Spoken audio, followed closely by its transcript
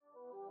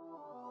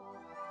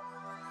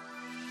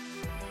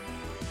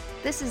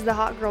This is the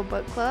Hot Girl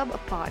Book Club,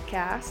 a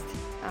podcast.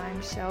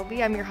 I'm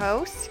Shelby. I'm your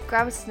host.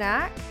 Grab a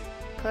snack,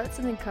 put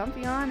something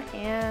comfy on,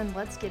 and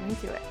let's get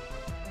into it.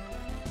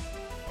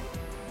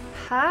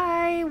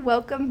 Hi,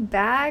 welcome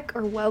back,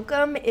 or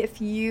welcome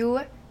if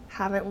you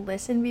haven't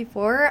listened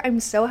before. I'm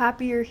so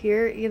happy you're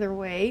here either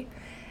way.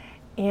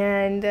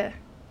 And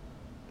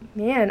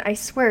man, I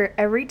swear,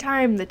 every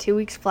time the 2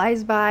 weeks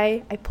flies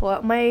by, I pull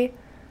out my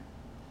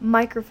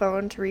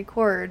microphone to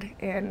record,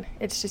 and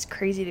it's just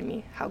crazy to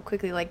me how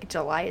quickly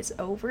July is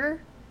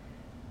over.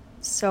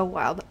 So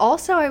wild.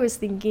 Also, I was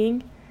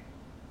thinking,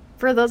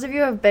 for those of you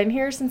who have been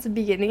here since the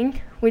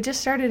beginning, we just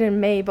started in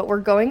May, but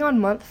we're going on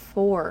month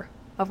 4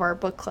 of our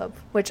book club,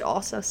 which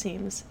also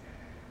seems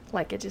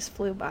like it just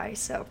flew by,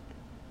 so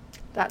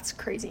that's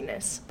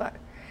craziness. But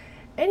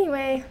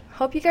anyway,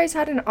 hope you guys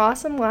had an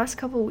awesome last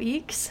couple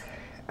weeks.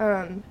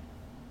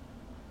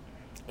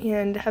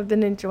 And have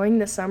been enjoying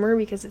the summer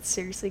because it's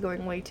seriously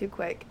going way too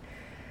quick.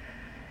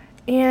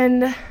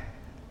 And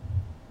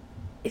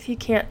if you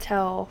can't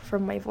tell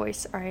from my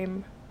voice,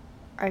 I'm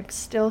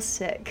still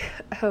sick.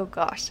 Oh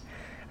gosh.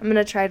 I'm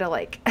gonna try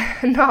to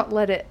not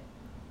let it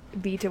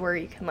be to where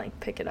you can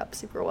pick it up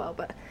super well,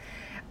 but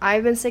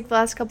I've been sick the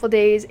last couple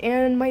days,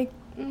 and my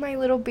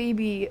little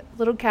baby,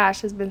 little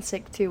Cash, has been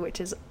sick too,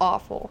 which is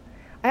awful.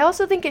 I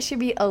also think it should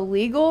be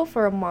illegal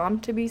for a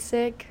mom to be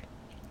sick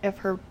if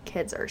her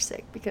kids are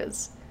sick,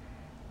 because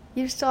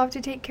you still have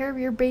to take care of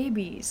your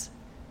babies.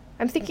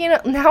 I'm thinking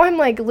now, I'm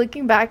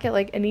looking back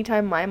at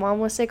anytime my mom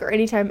was sick, or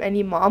anytime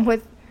any mom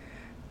with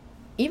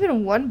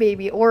even one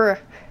baby or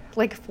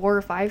 4 or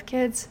 5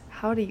 kids,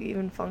 how do you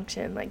even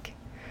function?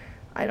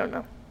 I don't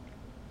know.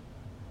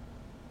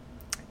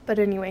 But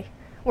anyway,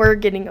 we're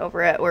getting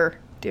over it. We're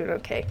doing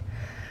okay.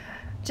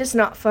 Just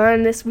not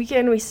fun. This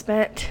weekend we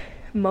spent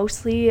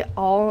mostly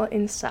all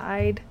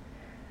inside.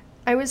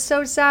 I was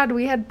so sad.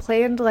 We had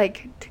planned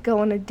to go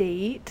on a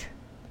date,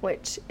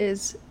 which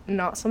is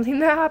not something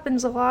that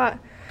happens a lot.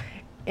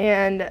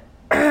 And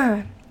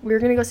we were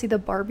going to go see the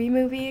Barbie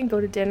movie and go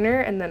to dinner,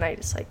 and then I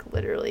just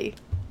literally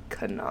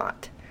could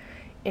not.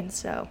 And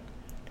so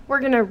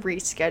we're going to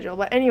reschedule.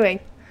 But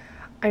anyway,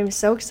 I'm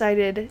so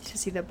excited to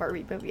see the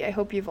Barbie movie. I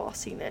hope you've all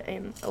seen it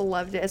and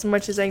loved it as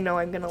much as I know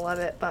I'm going to love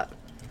it. But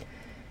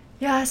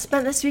yeah, I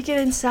spent this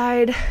weekend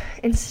inside.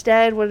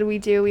 Instead, what did we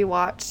do? We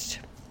watched...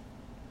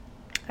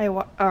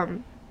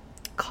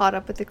 caught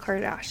up with the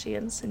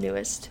Kardashians, the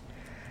newest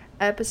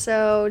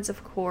episodes,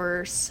 of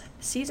course.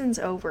 Season's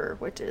over,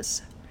 which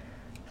is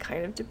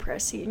kind of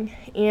depressing,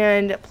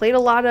 and played a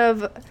lot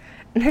of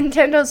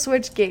Nintendo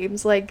Switch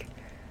games.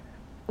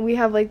 We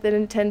have the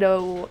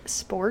Nintendo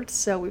Sports,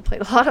 so we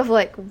played a lot of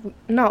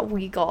not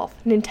Wii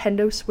Golf,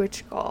 Nintendo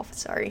Switch Golf,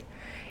 sorry,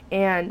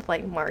 and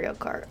Mario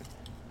Kart,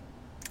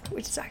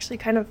 which is actually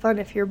kind of fun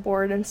if you're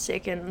bored and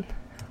sick and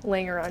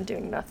laying around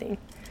doing nothing.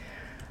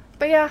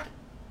 But yeah,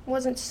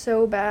 wasn't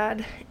so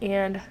bad,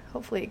 and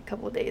hopefully a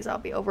couple of days I'll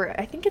be over it.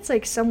 I think it's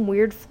some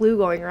weird flu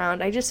going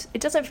around. It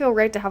doesn't feel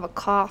right to have a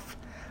cough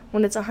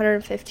when it's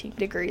 115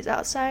 degrees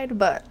outside,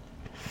 but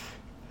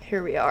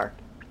here we are.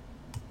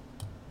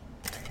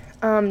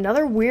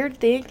 Another weird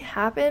thing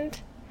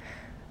happened.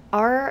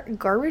 Our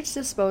garbage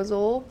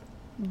disposal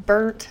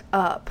burnt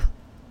up.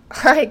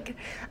 I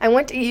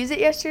went to use it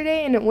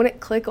yesterday and it wouldn't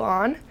click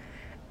on,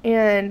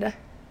 and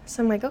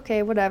so I'm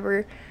okay,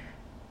 whatever.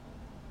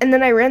 And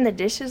then I ran the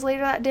dishes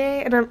later that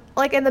day, and I'm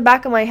in the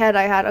back of my head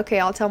I had, okay,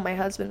 I'll tell my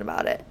husband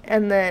about it.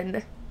 And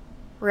then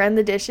ran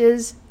the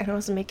dishes, and I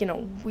was making a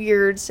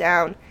weird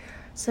sound.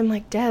 So I'm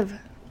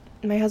Dev,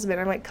 my husband,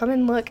 I'm come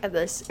and look at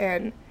this.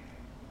 And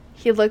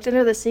he looked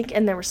under the sink,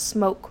 and there was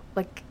smoke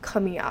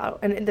coming out,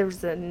 and there was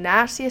the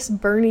nastiest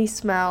burny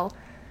smell.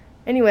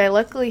 Anyway,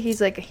 luckily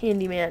he's a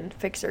handyman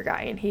fixer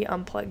guy, and he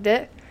unplugged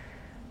it.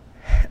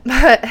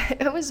 But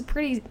it was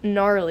pretty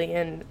gnarly,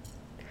 and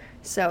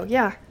so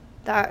yeah.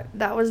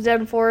 That was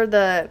done for.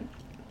 The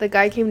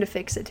guy came to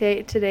fix it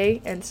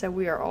today, and so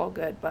we are all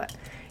good. But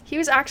he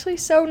was actually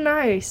so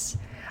nice.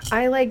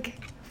 I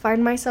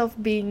find myself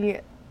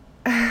being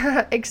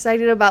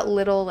excited about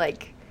little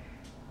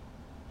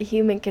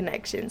human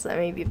connections that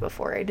maybe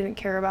before I didn't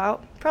care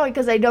about. Probably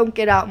because I don't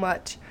get out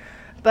much.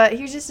 But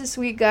he was just a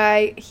sweet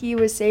guy. He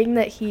was saying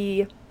that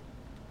he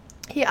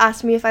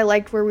asked me if I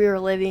liked where we were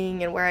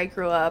living and where I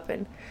grew up,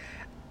 and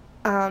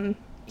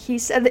he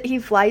said that he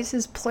flies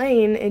his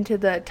plane into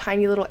the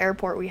tiny little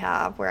airport we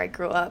have where I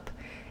grew up,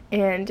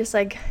 and just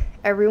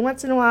every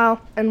once in a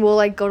while, and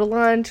we'll go to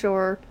lunch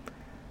or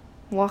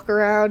walk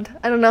around.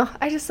 I don't know.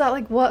 I just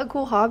thought what a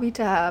cool hobby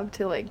to have,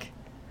 to I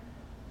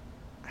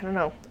don't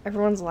know.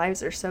 Everyone's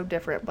lives are so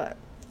different, but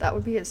that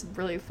would be a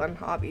really fun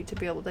hobby, to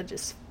be able to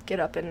just get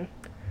up and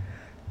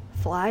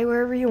fly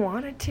wherever you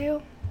wanted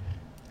to.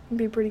 It'd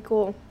be pretty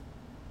cool.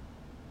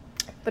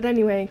 But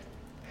anyway,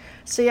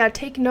 so yeah,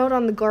 take note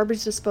on the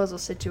garbage disposal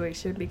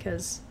situation,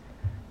 because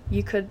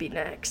you could be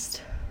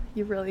next.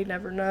 You really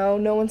never know.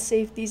 No one's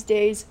safe these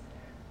days.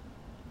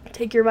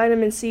 Take your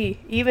vitamin C,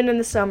 even in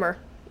the summer.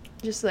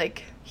 Just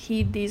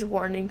heed these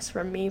warnings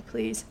from me,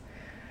 please.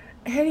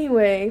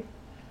 Anyway,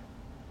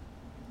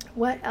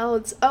 what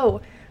else?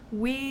 Oh,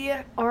 We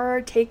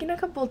are taking a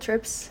couple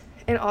trips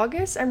in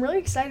August. I'm really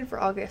excited for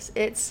August.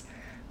 It's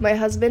my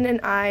husband and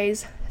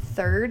I's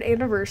third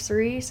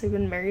anniversary, so we've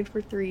been married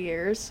for 3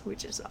 years,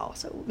 which is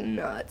also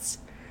nuts.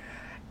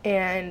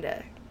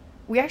 And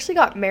we actually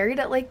got married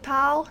at Lake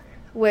Powell,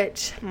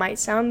 which might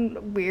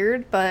sound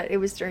weird, but it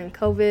was during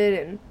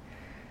COVID, and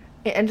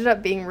it ended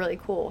up being really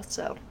cool.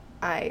 So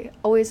I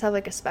always have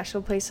like a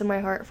special place in my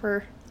heart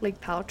for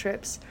Lake Powell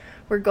trips.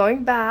 We're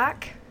going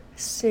back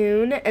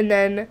soon, and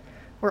then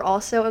we're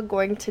also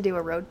going to do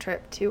a road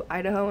trip to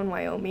Idaho and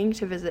Wyoming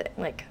to visit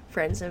like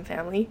friends and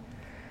family.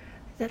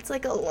 That's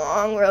like a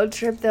long road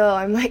trip though.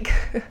 I'm like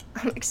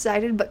I'm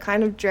excited but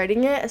kind of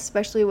dreading it,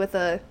 especially with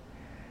a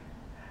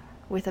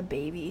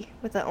baby,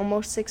 with an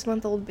almost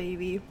 6-month-old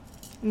baby.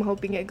 I'm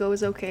hoping it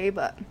goes okay,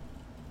 but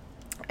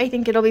I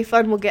think it'll be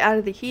fun. We'll get out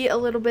of the heat a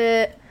little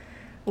bit.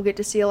 We'll get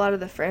to see a lot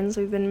of the friends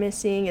we've been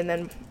missing, and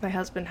then my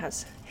husband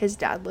his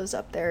dad lives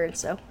up there,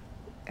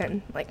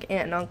 and like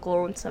aunt and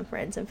uncle and some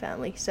friends and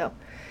family. So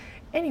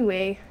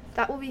anyway,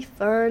 that will be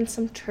fun.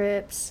 Some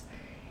trips.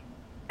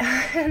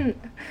 And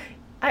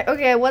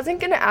I wasn't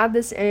gonna add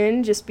this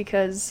in just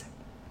because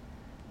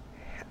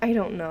I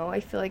don't know. I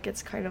feel like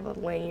it's kind of a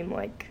lame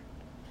like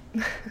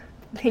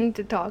thing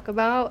to talk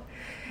about,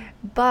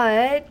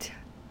 but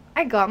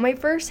I got my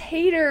first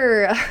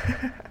hater.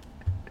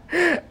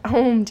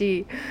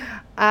 OMG.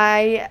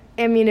 I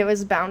mean, it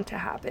was bound to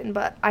happen,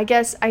 but I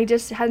guess I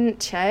just hadn't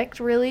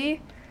checked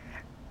really.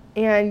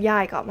 And yeah,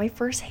 I got my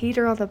first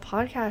hater on the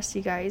podcast,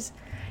 you guys.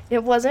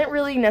 It wasn't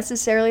really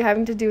necessarily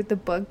having to do with the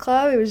book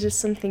club. It was just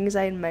some things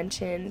I had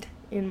mentioned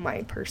in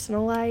my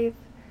personal life.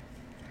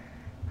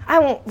 I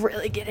won't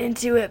really get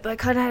into it, but it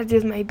kind of had to do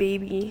with my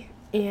baby.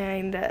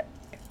 And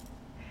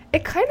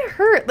it kind of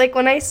hurt. Like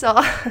when I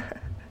saw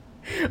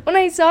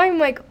him,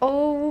 like,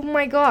 oh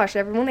my gosh,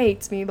 everyone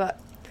hates me. But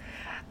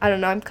I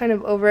don't know, I'm kind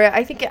of over it.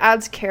 I think it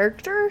adds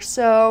character,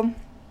 so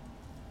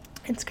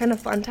it's kind of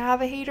fun to have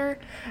a hater.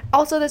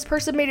 Also, this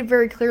person made it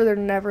very clear they're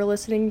never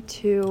listening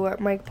to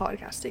my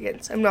podcast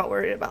again, so I'm not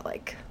worried about,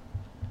 like,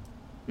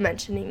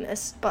 mentioning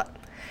this. But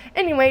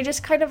anyway,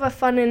 just kind of a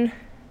fun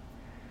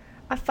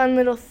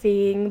little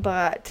thing,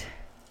 but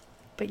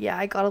yeah,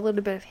 I got a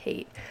little bit of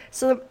hate.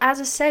 So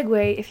as a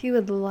segue, if you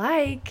would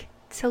like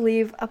to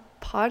leave a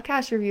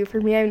podcast review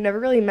for me, I've never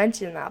really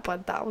mentioned that,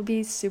 but that would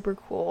be super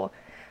cool.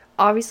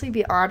 Obviously,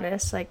 be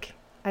honest, like,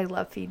 I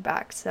love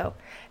feedback, so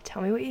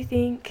tell me what you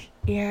think,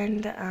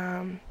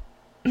 and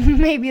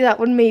maybe that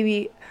would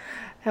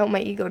help my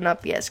ego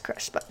not be as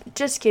crushed, but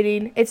just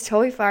kidding, it's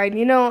totally fine.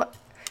 You know,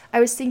 I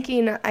was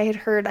thinking, I had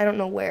heard, I don't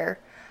know where,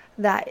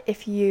 that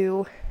if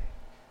you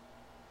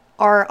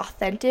are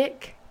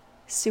authentic,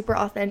 super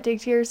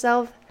authentic to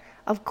yourself,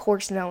 of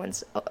course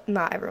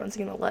not everyone's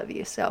gonna love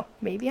you, so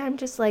maybe I'm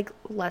just, like,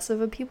 less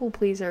of a people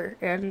pleaser,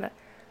 and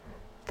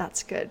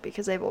that's good,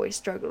 because I've always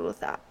struggled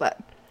with that. But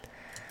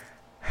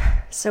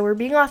so we're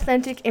being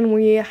authentic, and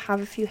we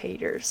have a few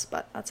haters,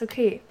 but that's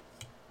okay.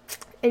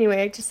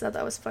 Anyway, I just thought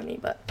that was funny.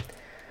 But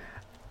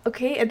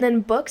okay, and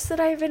then books that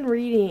I've been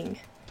reading,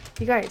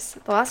 you guys,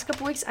 the last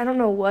couple weeks, I don't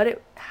know what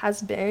it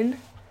has been,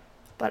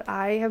 but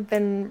I have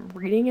been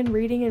reading and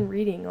reading and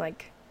reading,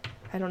 like,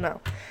 I don't know.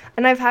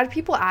 And I've had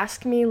people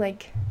ask me,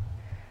 like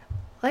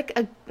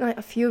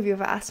a few of you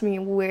have asked me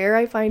where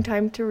I find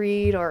time to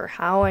read or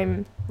how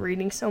I'm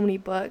reading so many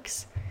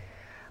books.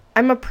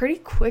 I'm a pretty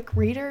quick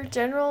reader in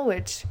general,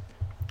 which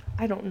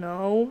I don't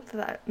know if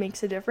that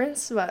makes a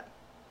difference, but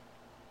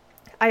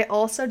I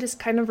also just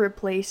kind of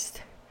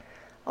replaced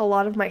a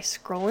lot of my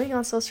scrolling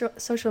on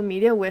social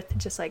media with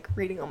just like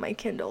reading on my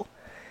Kindle.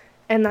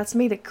 And that's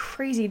made a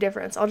crazy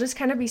difference. I'll just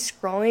kind of be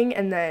scrolling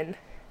and then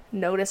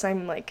notice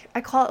I'm like,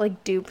 I call it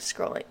like doom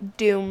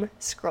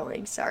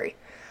scrolling, sorry.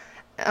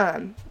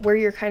 Where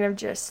you're kind of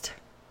just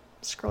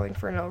scrolling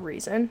for no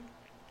reason.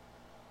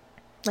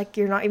 Like,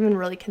 you're not even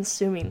really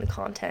consuming the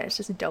content. It's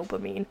just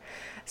dopamine.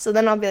 So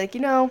then I'll be like,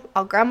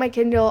 I'll grab my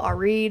Kindle, I'll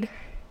read,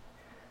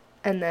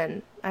 and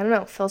then, I don't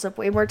know, fills up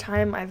way more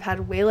time. I've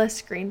had way less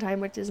screen time,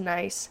 which is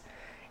nice.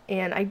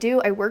 And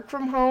I work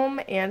from home,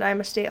 and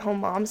I'm a stay-at-home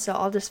mom, so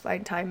I'll just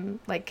find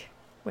time, like,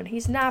 when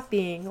he's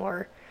napping,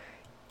 or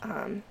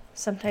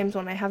sometimes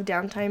when I have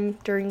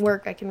downtime during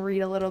work, I can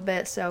read a little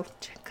bit, so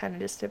it kind of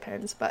just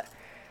depends. But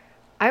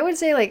I would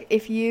say, like,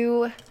 if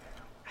you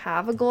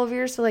have a goal of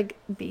yours to, like,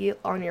 be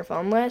on your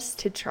phone list,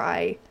 to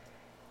try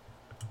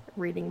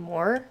reading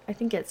more, I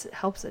think it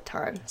helps a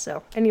ton.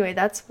 So anyway,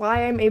 that's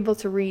why I'm able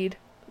to read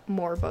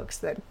more books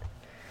than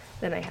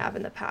I have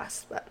in the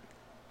past. But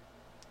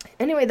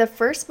anyway, the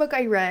first book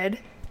I read,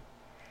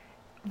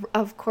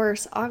 of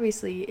course,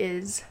 obviously,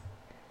 is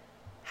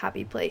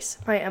Happy Place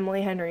by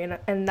Emily Henry,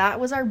 and that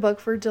was our book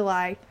for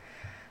July.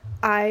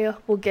 I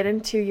will get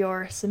into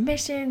your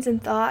submissions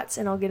and thoughts,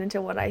 and I'll get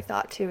into what I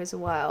thought too as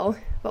well,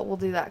 but we'll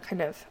do that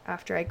kind of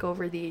after I go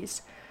over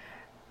these.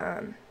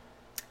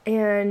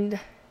 And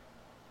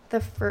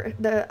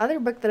the other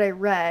book that I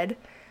read,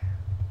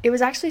 it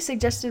was actually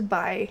suggested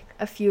by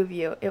a few of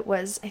you. It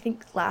was, I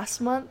think, last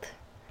month.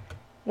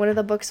 One of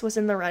the books was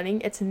in the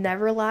running. It's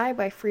Never Lie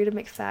by Frida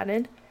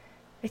McFadden.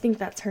 I think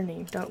that's her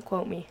name. Don't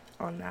quote me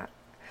on that.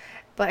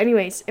 But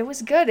anyways, it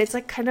was good. It's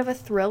like kind of a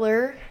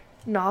thriller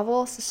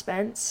novel,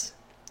 suspense,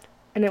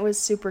 and it was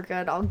super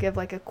good. I'll give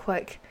like a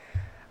quick,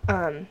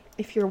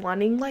 if you're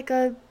wanting like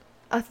a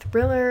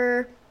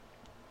thriller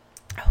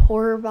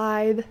horror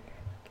vibe,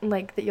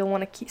 like that you'll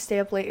want to stay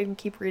up late and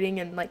keep reading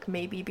and like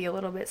maybe be a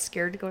little bit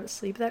scared to go to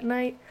sleep that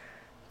night,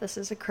 this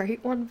is a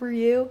great one for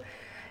you.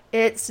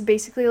 It's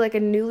basically like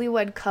a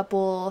newlywed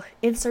couple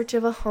in search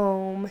of a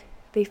home.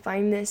 They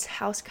find this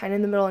house kind of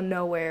in the middle of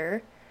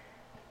nowhere.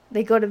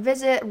 They go to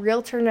visit,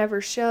 realtor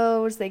never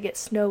shows, they get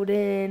snowed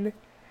in,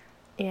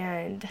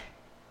 and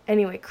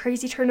anyway,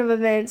 crazy turn of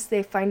events.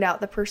 They find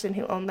out the person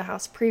who owned the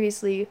house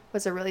previously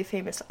was a really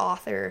famous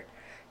author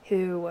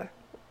who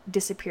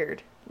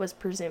disappeared, was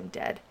presumed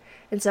dead.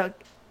 And so,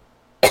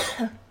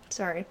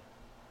 sorry,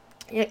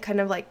 it kind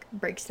of like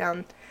breaks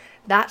down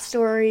that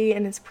story,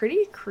 and it's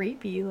pretty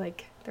creepy.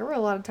 Like, there were a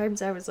lot of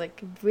times I was like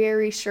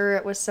very sure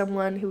it was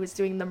someone who was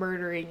doing the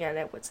murdering, and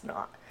it was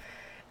not.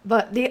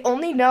 But the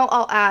only note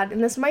I'll add,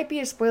 and this might be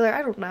a spoiler,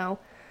 I don't know,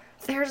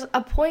 there's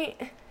a point,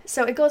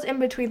 so it goes in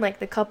between like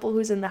the couple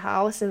who's in the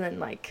house and then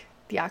like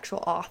the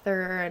actual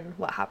author and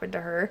what happened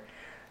to her.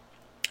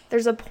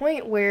 There's a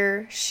point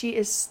where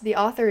the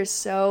author is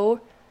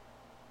so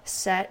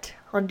set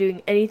on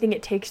doing anything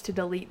it takes to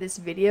delete this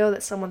video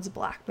that someone's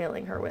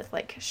blackmailing her with.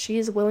 Like, she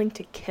is willing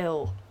to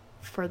kill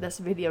for this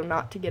video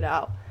not to get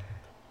out.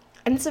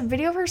 And it's a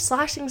video of her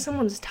slashing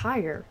someone's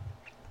tire.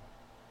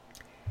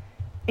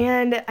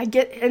 And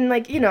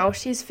like, you know,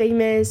 she's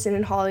famous and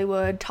in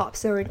Hollywood,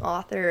 top-selling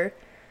author.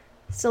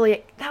 So,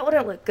 like, that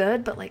wouldn't look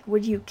good, but, like,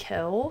 would you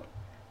kill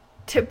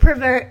to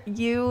prevent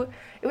you?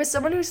 It was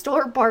someone who stole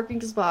her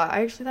parking spot.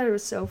 I actually thought it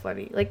was so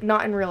funny. Like,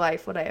 not in real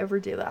life would I ever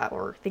do that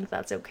or think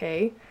that's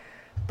okay.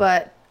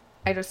 But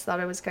I just thought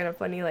it was kind of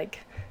funny, like,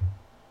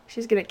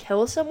 she's gonna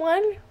kill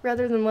someone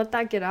rather than let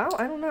that get out?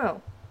 I don't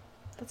know.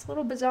 That's a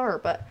little bizarre,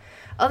 but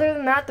other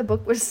than that, the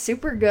book was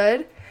super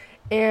good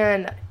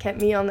and kept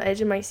me on the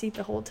edge of my seat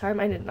the whole time.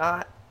 I did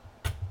not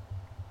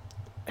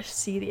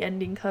see the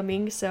ending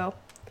coming, so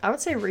I would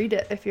say read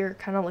it if you're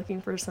kind of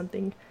looking for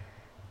something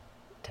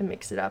to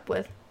mix it up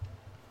with.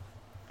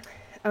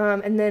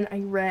 And then I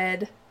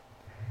read,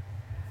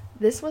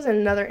 this was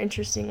another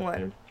interesting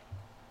one.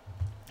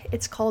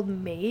 It's called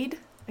Made.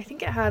 I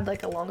think it had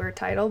like a longer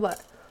title,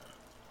 but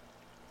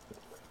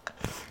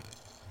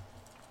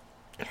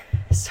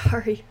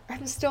sorry,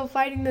 I'm still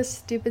fighting this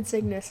stupid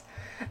sickness.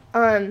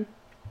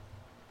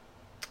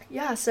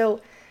 Yeah,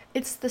 so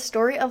it's the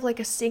story of like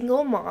a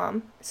single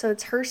mom. So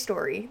it's her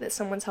story that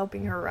someone's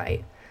helping her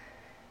write.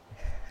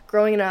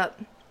 Growing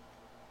up,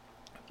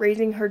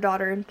 raising her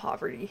daughter in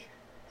poverty.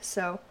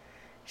 So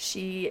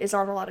she is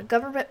on a lot of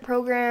government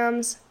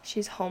programs.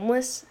 She's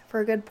homeless for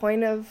a good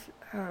point of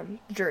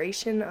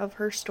duration of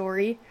her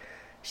story.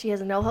 She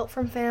has no help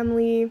from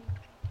family.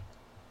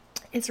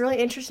 It's really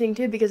interesting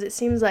too because it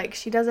seems like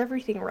she does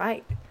everything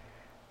right.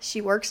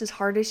 She works as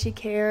hard as she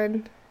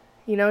can.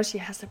 You know, she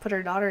has to put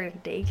her daughter in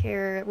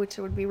daycare, which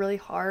would be really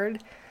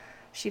hard.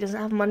 She doesn't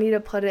have money to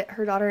put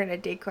her daughter in a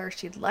daycare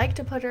she'd like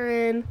to put her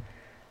in.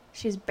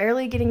 She's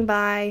barely getting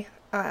by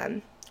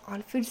on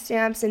food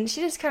stamps, and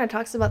she just kind of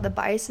talks about the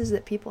biases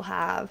that people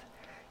have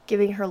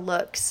giving her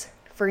looks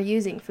for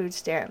using food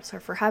stamps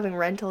or for having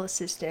rental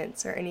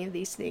assistance or any of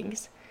these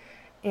things.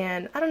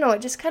 And I don't know,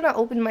 it just kind of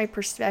opened my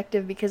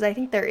perspective because I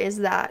think there is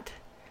that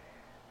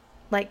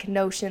like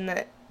notion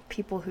that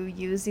people who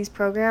use these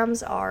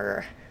programs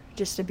are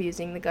just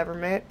abusing the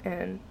government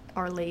and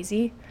are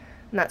lazy,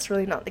 and that's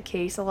really not the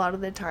case a lot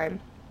of the time.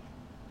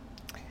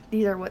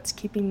 These are what's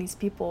keeping these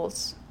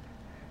people's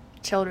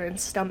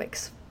children's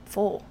stomachs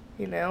full,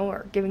 you know,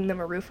 or giving them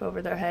a roof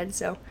over their head.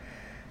 So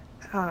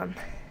I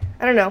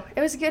don't know,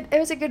 it was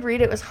a good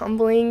read. It was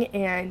humbling,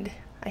 and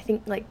I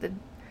think like the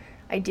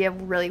idea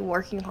of really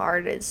working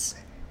hard is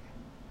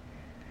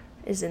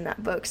in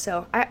that book.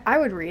 So I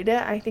would read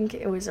it. I think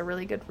it was a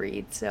really good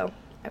read, so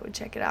I would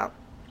check it out.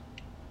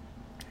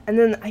 And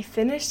then I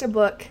finished a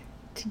book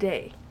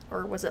today,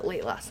 or was it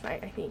late last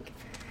night, I think.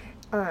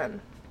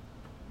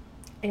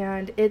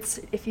 And it's,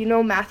 if you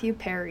know Matthew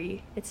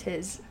Perry, it's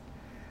his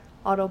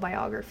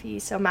autobiography.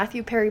 So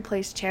Matthew Perry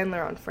plays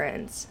Chandler on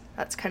Friends.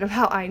 That's kind of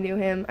how I knew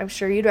him. I'm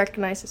sure you'd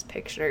recognize his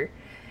picture.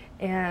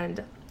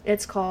 And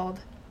it's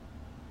called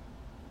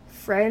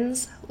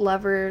Friends,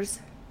 Lovers,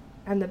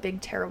 and the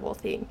Big Terrible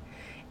Thing.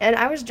 And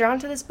I was drawn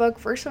to this book,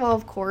 first of all,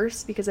 of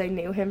course, because I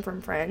knew him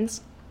from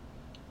Friends.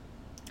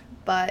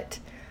 But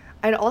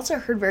I'd also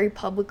heard very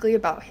publicly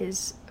about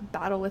his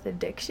battle with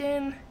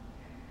addiction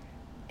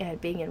and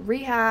being in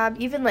rehab,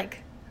 even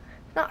like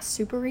not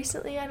super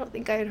recently. I don't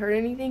think I had heard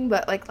anything,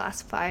 but like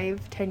last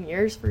 5-10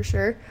 years for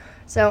sure.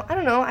 So I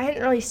don't know, I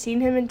hadn't really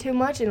seen him in too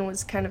much and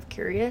was kind of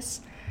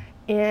curious.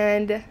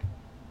 And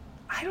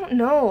I don't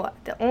know,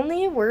 the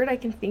only word I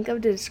can think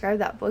of to describe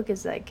that book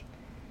is like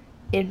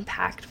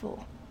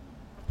impactful.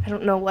 I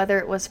don't know whether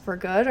it was for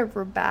good or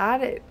for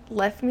bad. It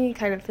left me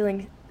kind of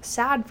feeling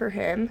sad for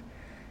him.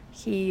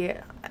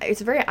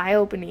 It's very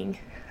eye-opening,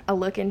 a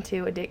look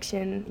into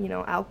addiction, you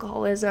know,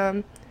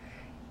 alcoholism,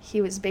 he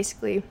was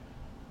basically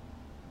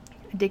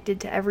addicted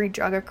to every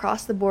drug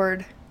across the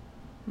board,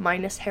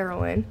 minus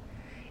heroin,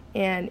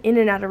 and in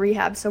and out of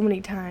rehab so many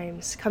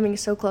times, coming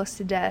so close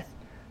to death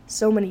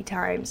so many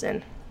times.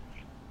 And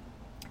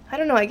I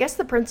don't know, I guess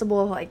the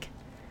principle of like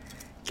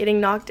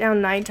getting knocked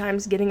down 9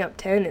 times, getting up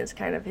 10 is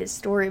kind of his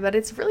story, but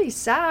it's really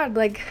sad.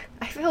 Like,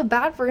 I feel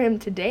bad for him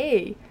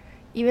today.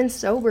 Even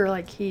sober,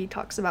 like, he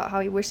talks about how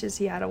he wishes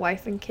he had a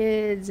wife and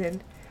kids,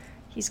 and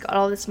he's got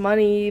all this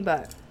money,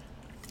 but...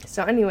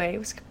 So anyway,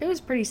 it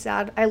was pretty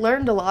sad. I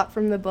learned a lot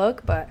from the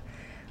book, but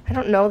I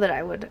don't know that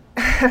I would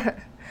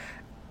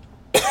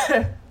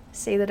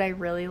say that I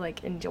really,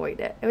 like, enjoyed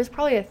it. It was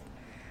probably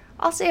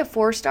I'll say a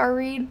 4-star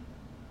read,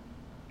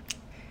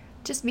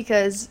 just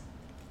because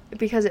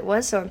it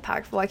was so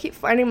impactful. I keep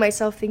finding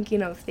myself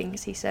thinking of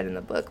things he said in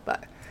the book,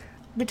 but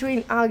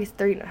I'll give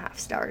 3.5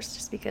 stars,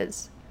 just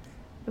because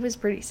it was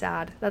pretty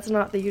sad. That's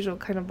not the usual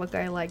kind of book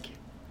I like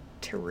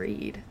to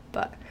read,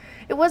 but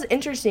it was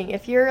interesting.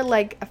 If you're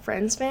like a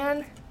Friends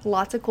fan,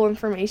 lots of cool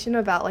information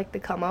about like the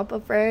come up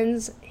of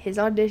Friends, his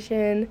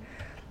audition,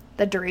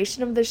 the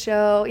duration of the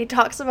show. He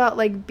talks about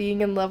like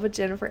being in love with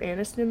Jennifer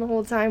Aniston the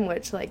whole time,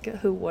 which like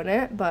who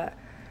wouldn't, but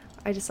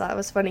I just thought it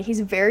was funny. He's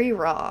very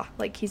raw,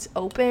 like he's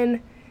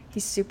open,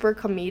 he's super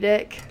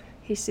comedic,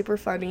 he's super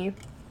funny.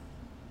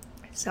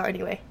 So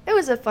anyway, it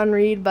was a fun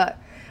read, but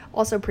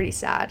also pretty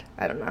sad.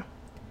 I don't know.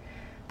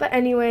 But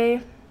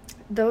anyway,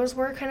 those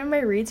were kind of my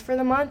reads for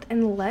the month,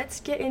 and let's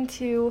get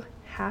into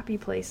Happy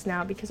Place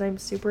now, because I'm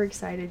super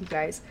excited, you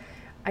guys.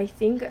 I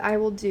think I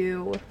will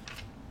do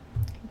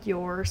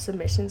your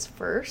submissions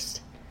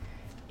first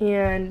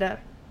and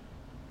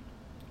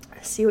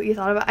see what you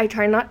thought about. I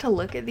try not to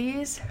look at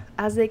these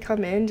as they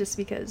come in, just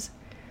because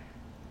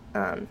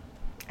I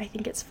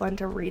think it's fun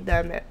to read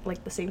them at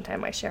like the same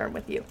time I share them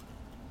with you.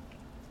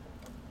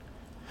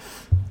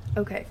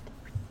 Okay.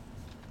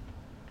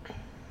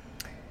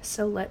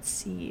 So let's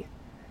see.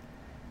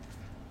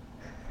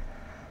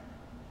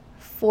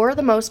 For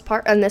the most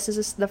part, and this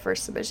is the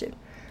first submission,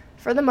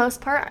 for the most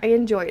part, I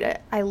enjoyed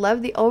it. I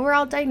love the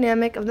overall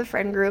dynamic of the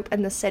friend group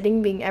and the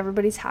setting being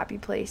everybody's happy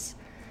place.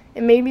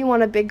 It made me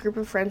want a big group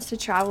of friends to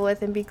travel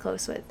with and be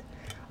close with.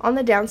 On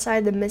the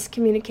downside, the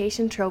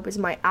miscommunication trope is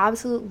my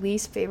absolute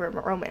least favorite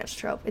romance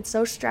trope. It's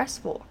so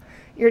stressful.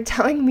 You're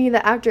telling me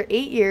that after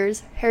 8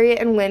 years, Harriet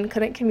and Wynn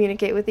couldn't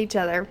communicate with each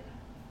other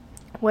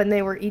when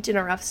they were each in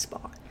a rough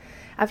spot.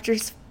 After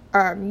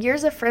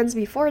years of friends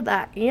before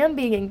that, and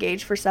being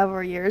engaged for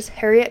several years,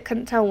 Harriet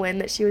couldn't tell Wynn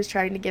that she was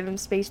trying to give him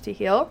space to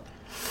heal.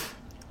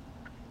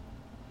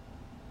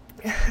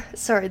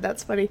 Sorry,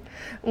 that's funny.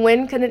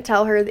 Wynn couldn't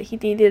tell her that he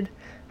needed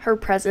her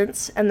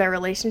presence and their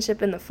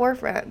relationship in the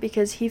forefront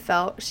because he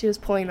felt she was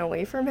pulling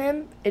away from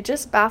him. It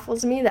just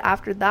baffles me that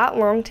after that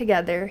long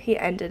together, he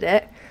ended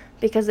it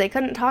because they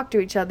couldn't talk to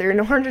each other in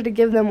order to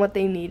give them what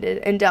they needed,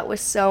 and dealt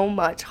with so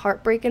much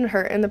heartbreak and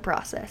hurt in the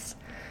process.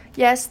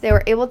 Yes, they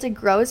were able to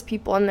grow as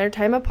people in their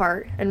time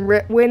apart, and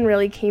Wynn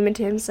really came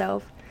into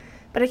himself.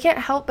 But I can't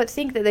help but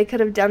think that they could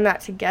have done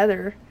that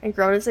together and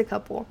grown as a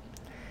couple.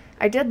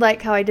 I did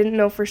like how I didn't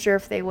know for sure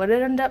if they would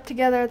end up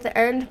together at the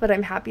end, but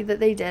I'm happy that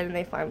they did and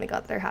they finally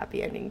got their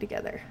happy ending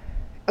together.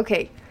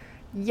 Okay,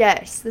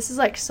 yes, this is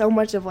like so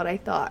much of what I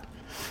thought.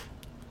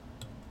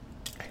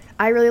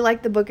 I really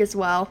liked the book as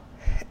well.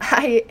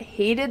 I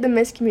hated the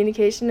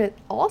miscommunication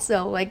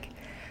also. Like,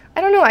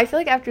 I don't know, I feel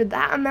like after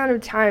that amount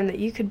of time that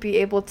you could be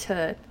able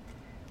to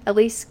at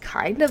least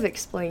kind of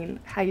explain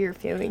how you're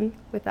feeling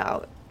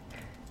without,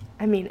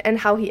 and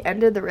how he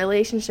ended the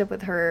relationship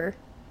with her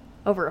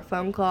over a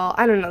phone call.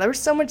 I don't know, there was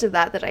so much of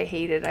that I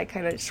hated. I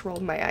kind of just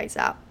rolled my eyes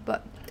out,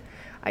 but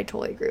I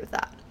totally agree with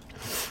that.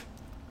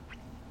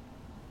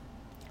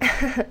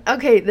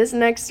 Okay, this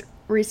next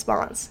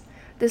response.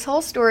 This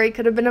whole story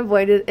could have been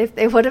avoided if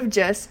they would have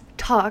just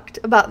talked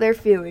about their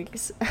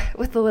feelings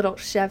with the little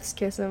chef's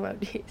kiss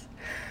emojis.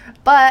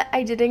 But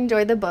I did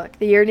enjoy the book.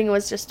 The yearning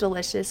was just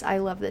delicious. I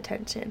love the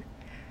tension.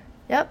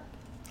 Yep,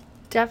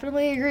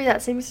 definitely agree.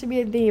 That seems to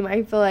be a theme.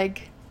 I feel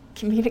like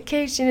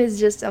communication is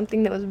just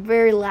something that was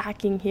very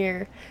lacking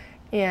here.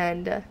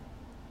 And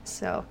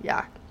so,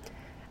 yeah,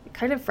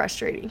 kind of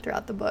frustrating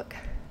throughout the book.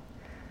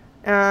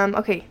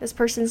 Okay, this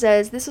person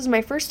says, this was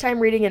my first time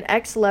reading an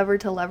ex-lover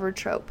to lover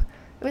trope.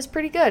 It was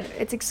pretty good.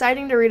 It's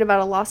exciting to read about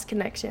a lost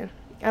connection.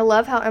 I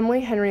love how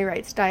Emily Henry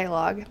writes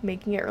dialogue,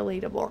 making it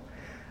relatable.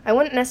 I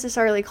wouldn't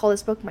necessarily call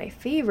this book my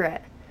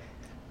favorite.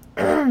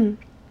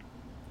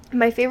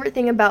 My favorite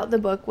thing about the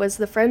book was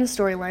the friends'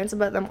 storylines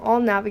about them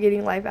all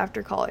navigating life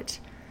after college.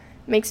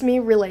 Makes me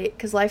relate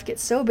because life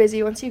gets so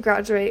busy once you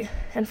graduate,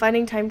 and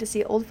finding time to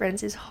see old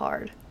friends is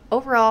hard.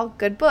 Overall,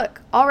 good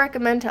book. I'll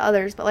recommend to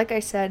others, but like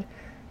I said,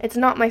 it's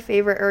not my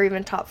favorite or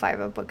even top 5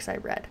 of books I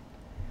read.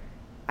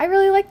 I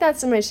really like that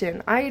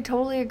submission. I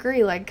totally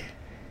agree. Like,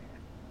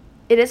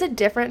 it is a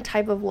different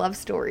type of love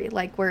story,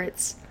 like where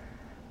it's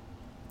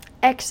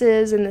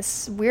exes in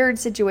this weird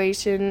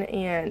situation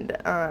and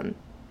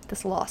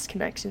this lost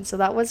connection. So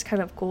that was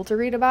kind of cool to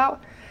read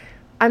about.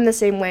 I'm the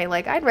same way.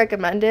 Like, I'd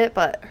recommend it,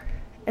 but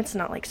it's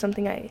not like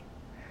something I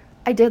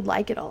did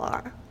like it a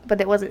lot. but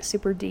it wasn't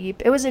super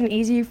deep. It was an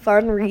easy,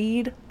 fun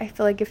read. I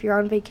feel like if you're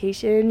on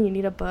vacation, you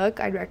need a book,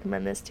 I'd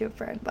recommend this to a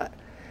friend, but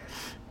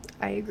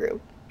I agree.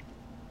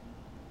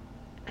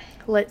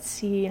 Let's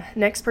see.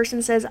 Next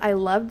person says, I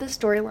loved the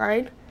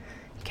storyline.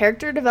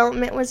 Character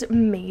development was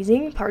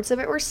amazing. Parts of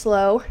it were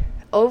slow.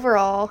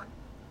 Overall,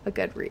 a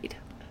good read.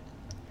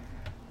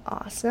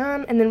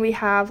 Awesome. And then we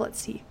have, let's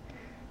see.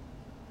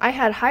 I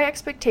had high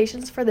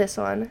expectations for this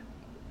one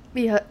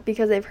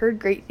because I've heard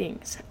great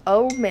things.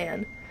 Oh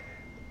man.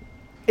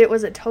 It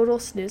was a total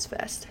snooze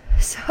fest.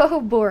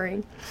 So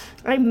boring.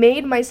 I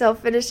made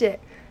myself finish it.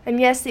 And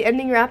yes, the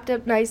ending wrapped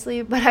up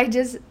nicely, but I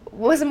just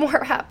was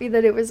more happy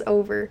that it was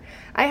over.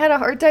 I had a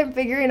hard time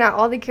figuring out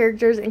all the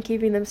characters and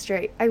keeping them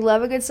straight. I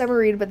love a good summer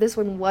read, but this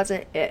one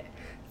wasn't it.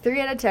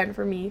 3 out of 10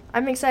 for me.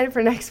 I'm excited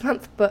for next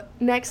month's book.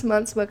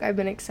 I've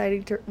been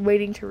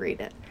waiting to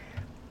read it.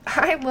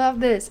 I love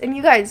this. And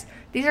you guys,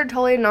 these are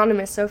totally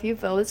anonymous, so if you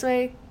feel this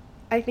way,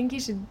 I think you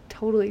should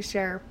totally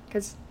share,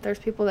 because there's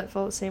people that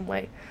feel the same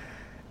way.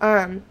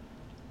 But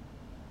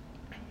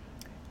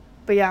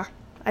yeah,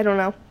 I don't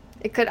know.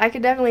 I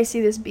could definitely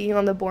see this being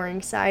on the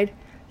boring side.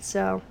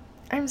 So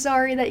I'm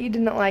sorry that you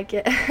didn't like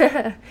it.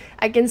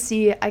 I can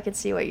see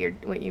what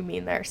you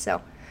mean there.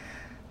 So,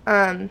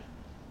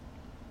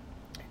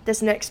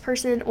 this next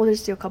person, we'll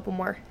just do a couple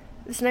more.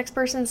 This next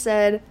person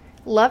said,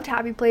 loved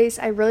Happy Place.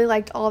 I really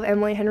liked all of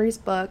Emily Henry's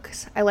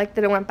books. I liked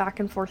that it went back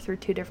and forth through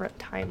 2 different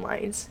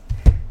timelines.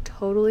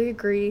 Totally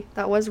agree.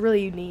 That was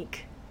really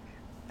unique.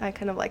 I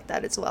kind of like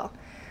that as well.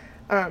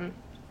 And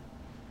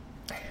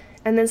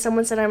then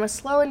someone said, I'm a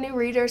slow and new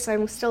reader, so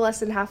I'm still less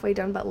than halfway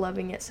done, but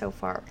loving it so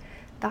far.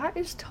 That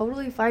is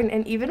totally fine.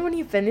 And even when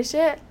you finish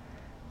it,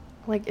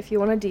 like, if you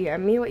want to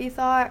DM me what you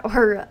thought,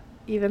 or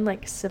even,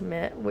 like,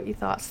 submit what you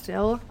thought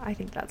still, I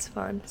think that's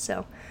fun.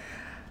 So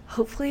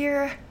hopefully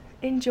you're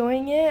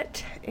enjoying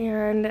it,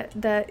 and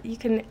that you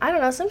can, I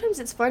don't know, sometimes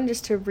it's fun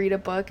just to read a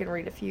book and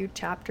read a few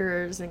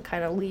chapters and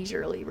kind of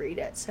leisurely read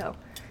it. So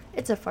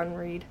it's a fun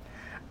read.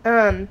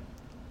 And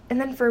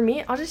then for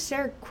me, I'll just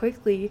share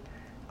quickly,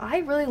 I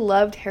really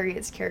loved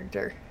Harriet's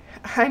character.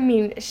 I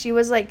mean, she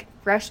was, like,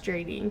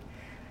 frustrating.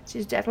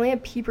 She's definitely a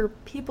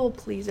people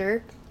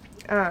pleaser.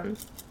 And,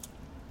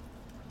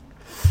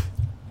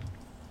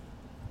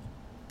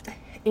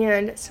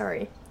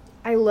 sorry,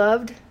 I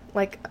loved,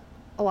 like,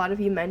 a lot of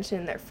you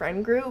mentioned their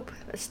friend group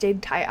that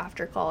stayed tight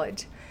after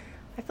college.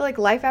 I feel like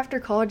life after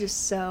college is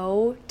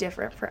so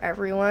different for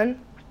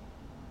everyone,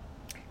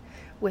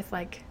 with,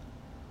 like,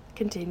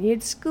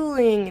 continued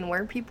schooling and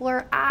where people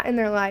are at in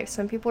their life.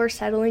 Some people are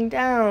settling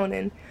down,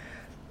 and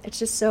it's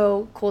just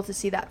so cool to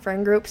see that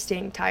friend group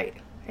staying tight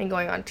and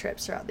going on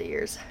trips throughout the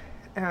years.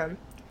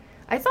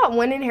 I thought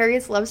Wynn and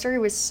Harriet's love story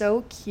was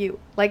so cute.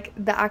 Like,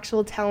 the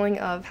actual telling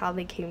of how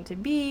they came to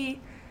be,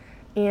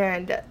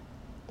 and,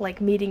 like,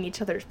 meeting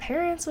each other's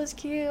parents was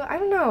cute. I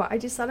don't know. I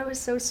just thought it was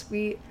so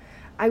sweet.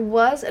 I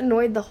was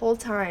annoyed the whole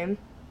time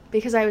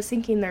because I was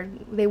thinking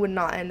they would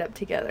not end up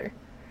together.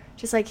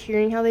 Just, like,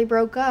 hearing how they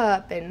broke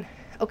up, and,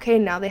 okay,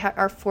 now they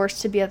are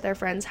forced to be at their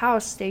friend's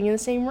house, staying in the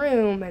same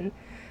room, and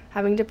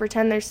having to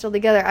pretend they're still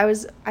together.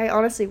 I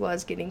honestly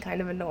was getting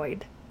kind of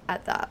annoyed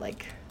at that.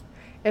 Like,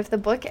 if the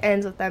book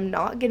ends with them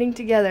not getting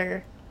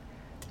together,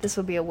 this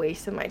will be a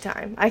waste of my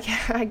time. I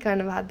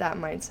kind of had that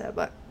mindset,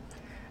 but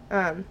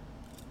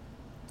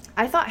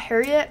I thought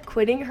Harriet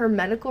quitting her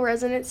medical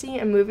residency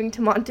and moving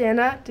to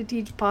Montana to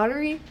teach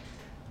pottery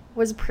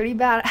was pretty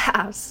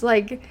badass.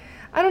 Like,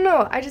 I don't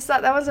know, I just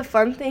thought that was a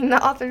fun thing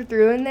the author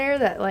threw in there,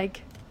 that,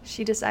 like,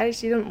 she decided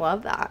she didn't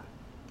love that.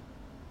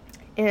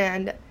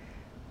 And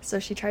so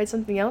she tried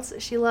something else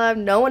that she loved.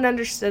 No one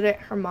understood it.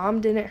 Her mom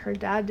didn't, her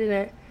dad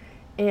didn't.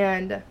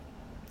 And,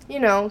 you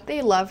know,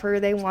 they love her.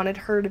 They wanted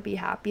her to be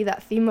happy.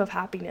 That theme of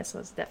happiness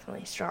was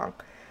definitely strong.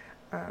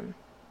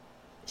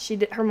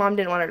 Her mom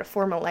didn't want her to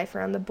form a life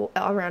around a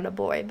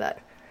boy, but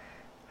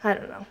I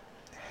don't know.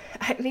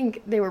 I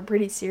think they were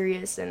pretty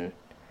serious, and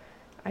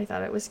I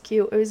thought it was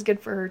cute. It was good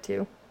for her,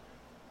 too.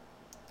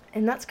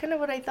 And that's kind of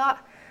what I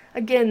thought.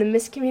 Again, the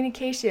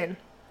miscommunication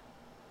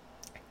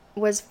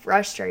was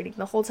frustrating.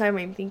 The whole time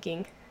I'm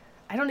thinking,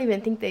 I don't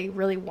even think they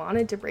really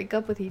wanted to break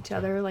up with each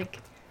other. Like,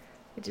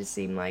 it just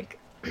seemed like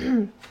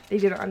they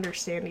didn't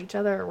understand each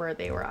other or where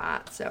they were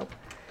at. So,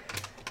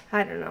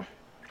 I don't know.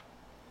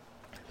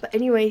 But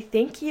anyway,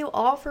 thank you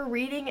all for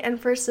reading and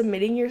for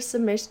submitting your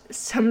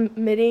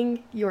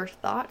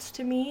thoughts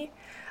to me.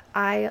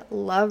 I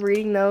love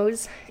reading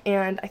those,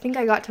 and I think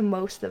I got to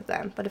most of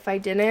them. But if I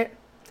didn't,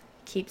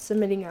 keep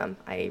submitting them.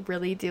 I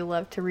really do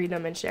love to read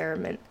them and share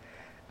them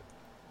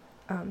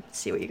and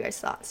see what you guys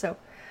thought. So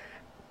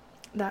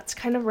that's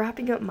kind of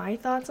wrapping up my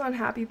thoughts on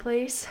Happy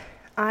Place.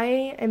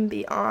 I am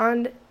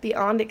beyond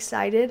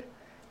excited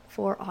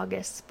for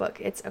August's book.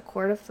 It's A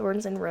Court of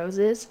Thorns and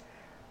Roses.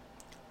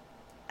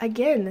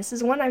 Again, this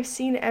is one I've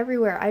seen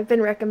everywhere. I've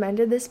been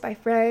recommended this by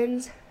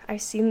friends.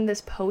 I've seen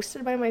this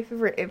posted by my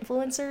favorite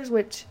influencers,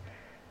 which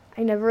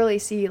I never really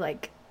see,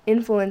 like,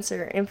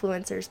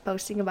 influencers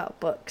posting about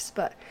books.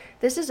 But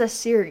this is a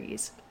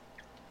series.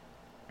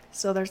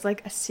 So there's,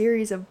 like, a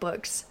series of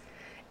books.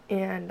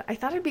 And I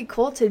thought it'd be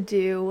cool to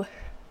do,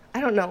 I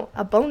don't know,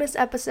 a bonus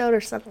episode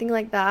or something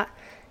like that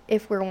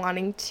if we're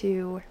wanting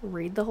to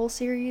read the whole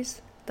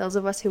series. Those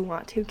of us who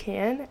want to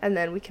can, and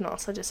then we can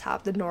also just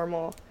have the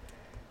normal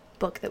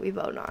book that we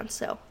vote on.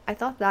 So I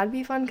thought that'd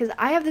be fun, because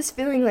I have this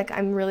feeling like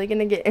I'm really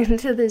gonna get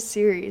into this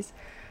series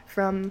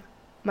from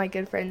my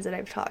good friends that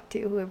I've talked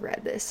to who have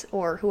read this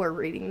or who are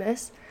reading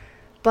this.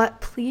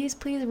 But please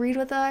read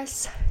with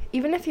us.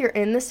 Even if you're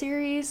in the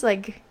series,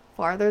 like,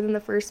 farther than the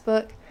first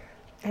book,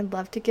 I'd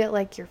love to get,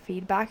 like, your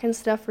feedback and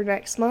stuff for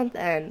next month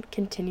and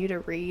continue to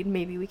read.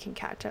 Maybe we can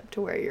catch up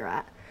to where you're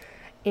at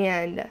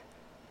and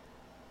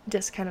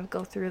just kind of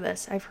go through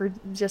this. I've heard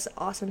just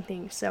awesome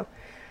things. So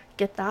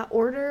get that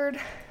ordered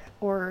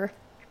or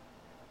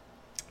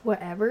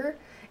whatever,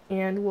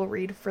 and we'll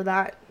read for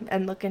that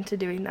and look into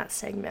doing that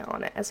segment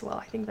on it as well.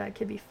 I think that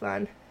could be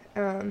fun.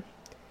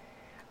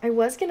 I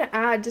was going to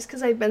add, just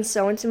because I've been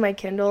so into my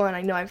Kindle, and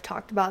I know I've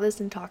talked about this.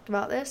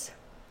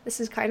 This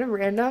is kind of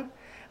random,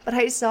 but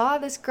I saw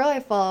this girl I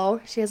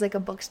follow. She has like a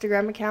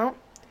Bookstagram account.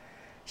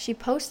 She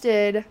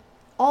posted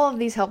all of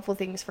these helpful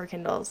things for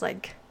Kindles,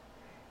 like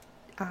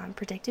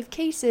protective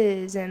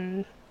cases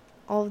and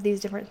all of these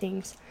different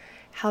things,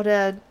 how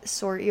to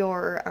sort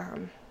your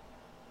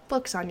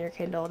books on your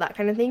Kindle, that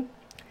kind of thing.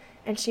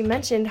 And she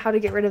mentioned how to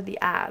get rid of the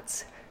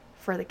ads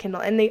for the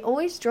Kindle, and they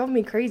always drove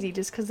me crazy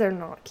just because they're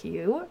not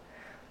cute.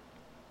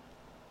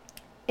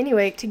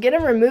 Anyway, to get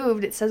them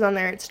removed, it says on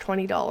there it's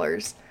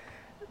 $20.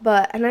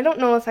 And I don't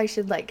know if I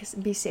should, like,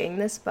 be saying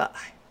this, but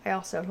I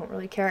also don't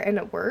really care, and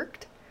it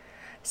worked.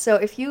 So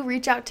if you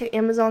reach out to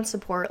Amazon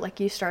support, like,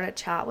 you start a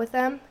chat with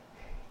them,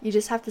 you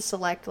just have to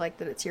select, like,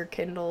 that it's your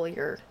Kindle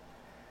you're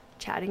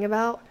chatting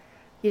about.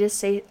 You just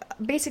say,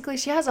 basically,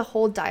 she has a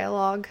whole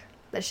dialogue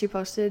that she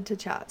posted to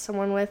chat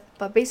someone with,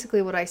 but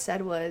basically what I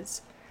said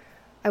was,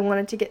 I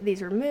wanted to get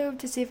these removed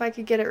to see if I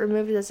could get it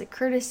removed as a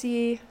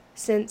courtesy,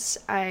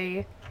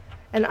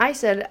 and I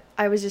said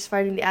I was just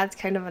finding the ads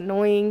kind of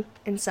annoying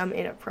and some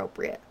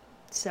inappropriate.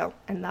 So,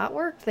 and that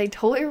worked. They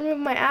totally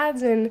removed my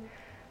ads, and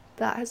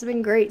that has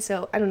been great.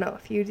 So, I don't know,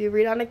 if you do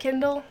read on a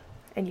Kindle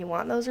and you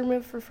want those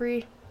removed for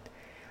free,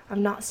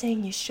 I'm not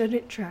saying you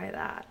shouldn't try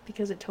that,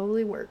 because it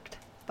totally worked.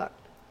 But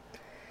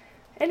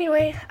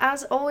anyway,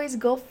 as always,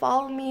 go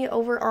follow me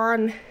over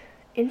on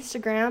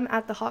Instagram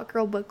at the Hot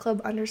Girl Book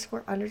Club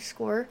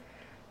 __.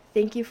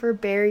 Thank you for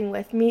bearing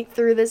with me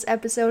through this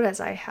episode,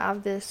 as I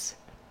have this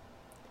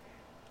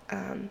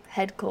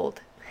head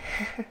cold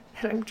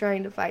that I'm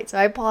trying to fight. So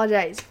I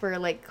apologize for,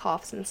 like,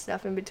 coughs and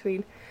stuff in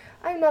between.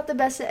 I'm not the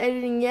best at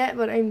editing yet,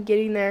 but I'm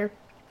getting there.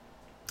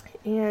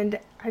 And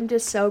I'm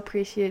just so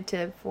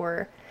appreciative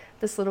for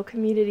this little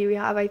community we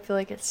have. I feel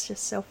like it's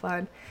just so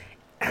fun.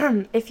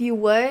 If you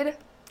would,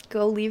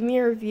 go leave me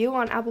a review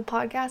on Apple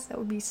Podcasts. That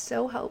would be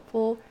so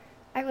helpful.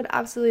 I would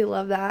absolutely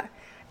love that.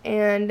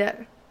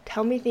 And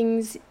tell me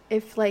things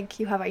if, like,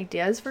 you have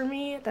ideas for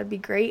me. That'd be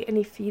great.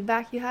 Any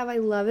feedback you have, I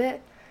love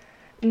it.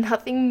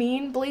 Nothing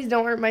mean. Please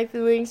don't hurt my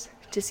feelings.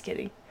 Just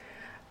kidding.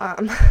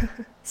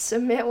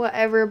 Submit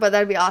whatever, but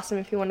that'd be awesome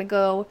if you want to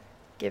go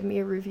give me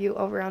a review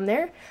over on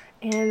there.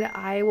 And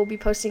I will be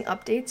posting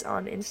updates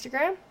on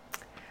Instagram.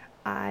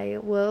 I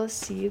will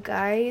see you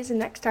guys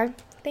next time.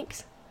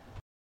 Thanks.